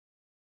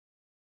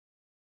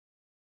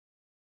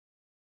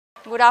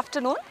Good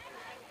afternoon.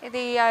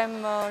 I'm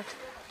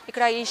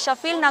ఇక్కడ ఈ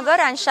షఫీల్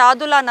Nagar and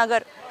షాదులా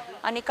Nagar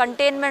అని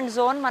కంటైన్మెంట్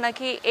జోన్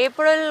మనకి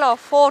April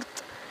 4th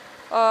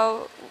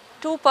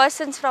 2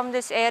 persons from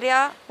this area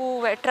who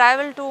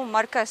traveled to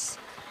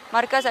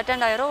Markaz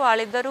attend అయ్యారు.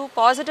 వాళ్ళిద్దరూ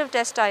పాజిటివ్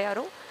టెస్ట్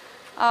అయ్యారు.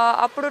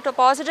 అప్పుడు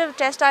పాజిటివ్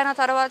టెస్ట్ అయిన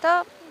తర్వాత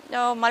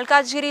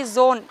Malkajgiri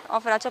zone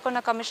of Rachakonda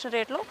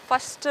కమిషనరేట్లో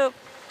first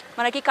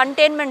మనకి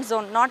containment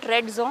zone, not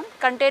red zone,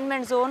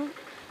 containment zone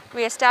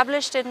we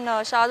established in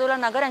Shadula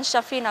Nagar and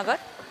Shafi Nagar,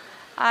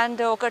 and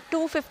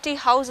 250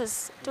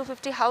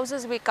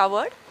 houses we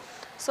covered.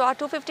 So our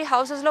 250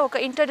 houses lo oka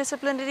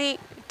interdisciplinary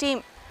team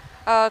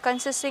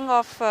consisting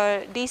of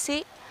DC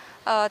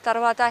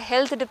tarvata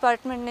health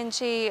department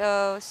nunchi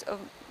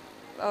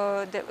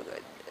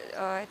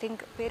I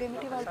think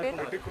peremiti vaal per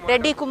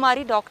Reddy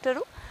Kumari doctor,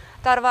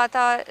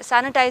 tarvata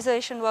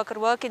sanitization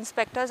work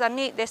inspectors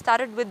anni they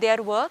started with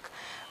their work.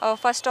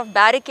 First of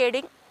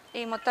barricading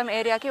ఈ మొత్తం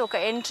ఏరియాకి ఒక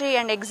entry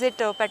and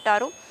exit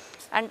పెట్టారు.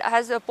 And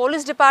as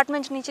police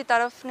department నుంచి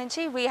తరఫు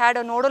నుంచి we had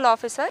a nodal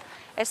officer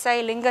SI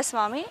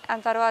Lingaswamy,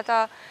 and తర్వాత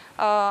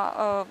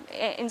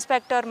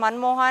inspector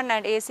Manmohan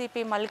and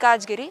ACP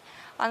Malkajgiri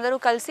అందరూ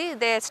కలిసి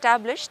దే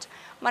ఎస్టాబ్లిష్డ్.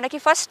 మనకి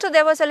first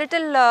they was a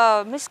little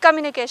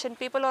miscommunication.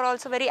 People are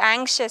also very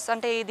anxious,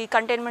 అంటే ఇది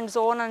కంటైన్మెంట్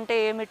జోన్ అంటే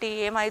ఏమిటి,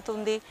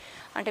 ఏమవుతుంది,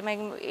 అంటే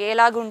మేము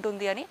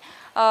ఎలాగుంటుంది అని.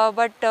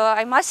 But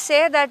I must say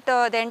that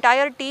the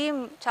entire team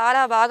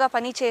చాలా బాగా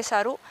పని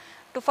చేశారు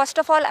టు ఫస్ట్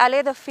ఆఫ్ ఆల్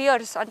అలే ద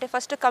ఫియర్స్. అంటే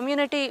first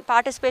community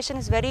participation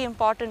is very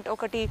important.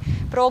 ఒకటి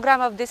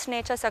programme of this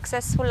nature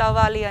successful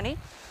అవ్వాలి అని.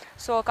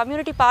 So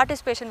community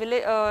participation,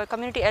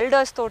 community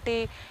elders తోటి,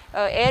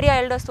 ఏరియా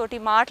ఎల్డర్స్ తోటి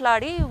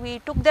మాట్లాడి we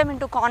took them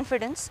in to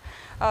confidence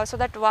so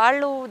that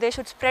వాళ్ళు they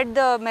should spread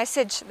the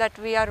message that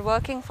we are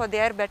working for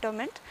their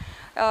betterment.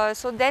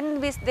 So then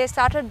they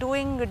started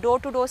doing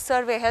door-to-door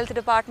survey, health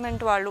department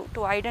vallu, to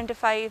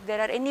identify if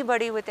there are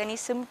anybody with any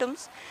symptoms,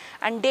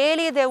 and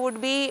daily there would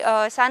be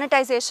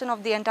sanitization of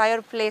the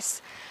entire place.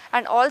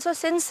 And also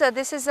since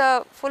this is a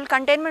full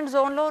containment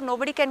zone lo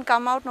nobody can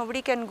come out,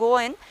 nobody can go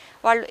in,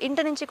 vallu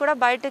inti nunchi kuda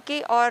bayatiki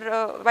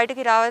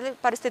raavali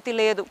paristhiti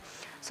ledu.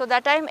 So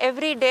that time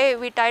every day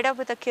we tied up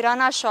with a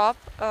kirana shop,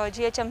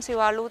 GHMC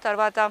vallu,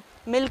 tarvata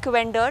milk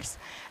vendors,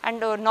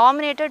 and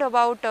nominated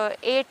about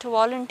 8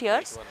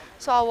 volunteers.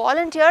 So our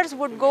volunteers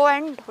would go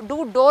and do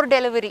door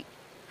delivery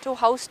to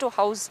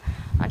house.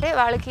 అంటే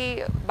వాళ్ళకి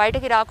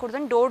బయటకి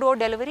రాకూడదని door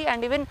delivery.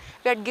 And even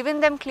we had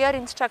given them clear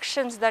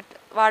instructions that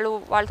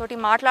వాళ్ళతోటి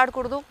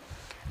మాట్లాడకూడదు.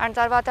 And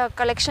తర్వాత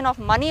collection of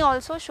money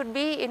also should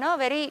be in a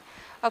very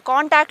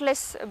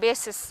contactless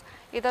basis.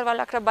 ఇద్దరు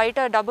వాళ్ళు అక్కడ బయట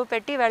డబ్బు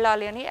పెట్టి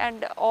వెళ్ళాలి అని.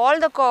 And all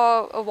the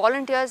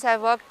volunteers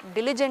have worked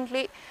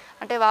diligently.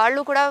 అంటే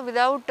వాళ్ళు కూడా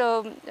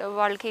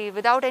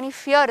without any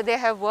fear they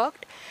have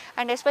worked.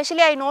 And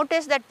especially I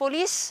noticed that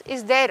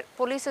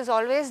police is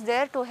always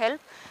there to help,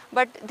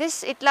 but this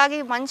itlagi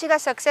manchiga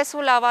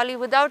successful avali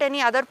without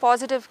any other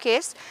positive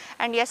case.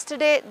 And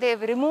yesterday they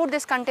removed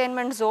this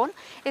containment zone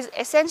is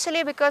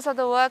essentially because of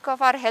the work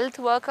of our health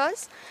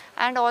workers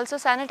and also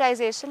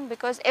sanitization,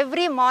 because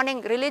every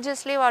morning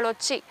religiously వాళ్ళు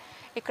వచ్చి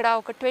ఇక్కడ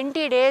ఒక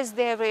 20 days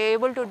they were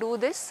able to do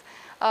this.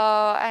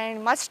 And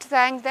must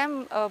thank them,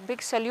 a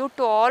big salute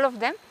to all of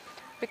them,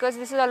 because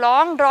this is a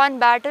long drawn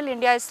battle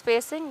India is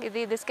facing.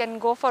 This can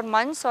go for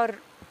months or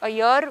a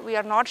year, we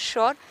are not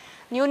sure.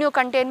 New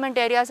containment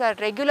areas are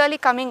regularly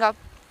coming up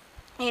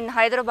in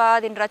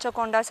Hyderabad, in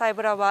Rachakonda,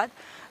 Cyberabad.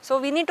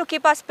 So we need to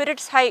keep our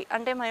spirits high,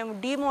 ante మేము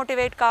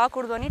demotivate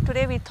కాకూడదు అని.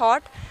 Today we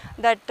thought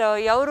that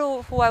ఎవరు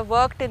who have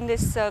worked in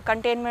this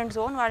containment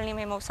zone వాళ్ళని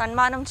మేము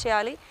సన్మానం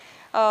చేయాలి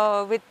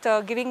with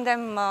giving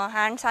them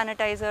hand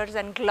sanitizers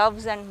and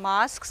gloves and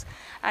masks,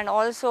 and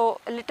also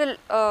a little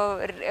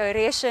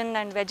ration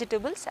and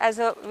vegetables as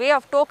a way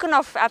of token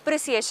of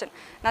appreciation,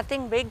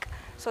 nothing big.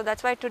 So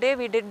that's why today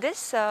we did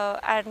this,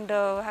 and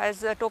as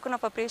a token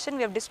of appreciation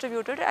we have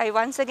distributed. I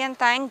once again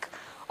thank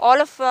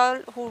all of you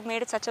who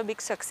made it such a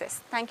big success.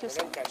 Thank you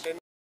so much.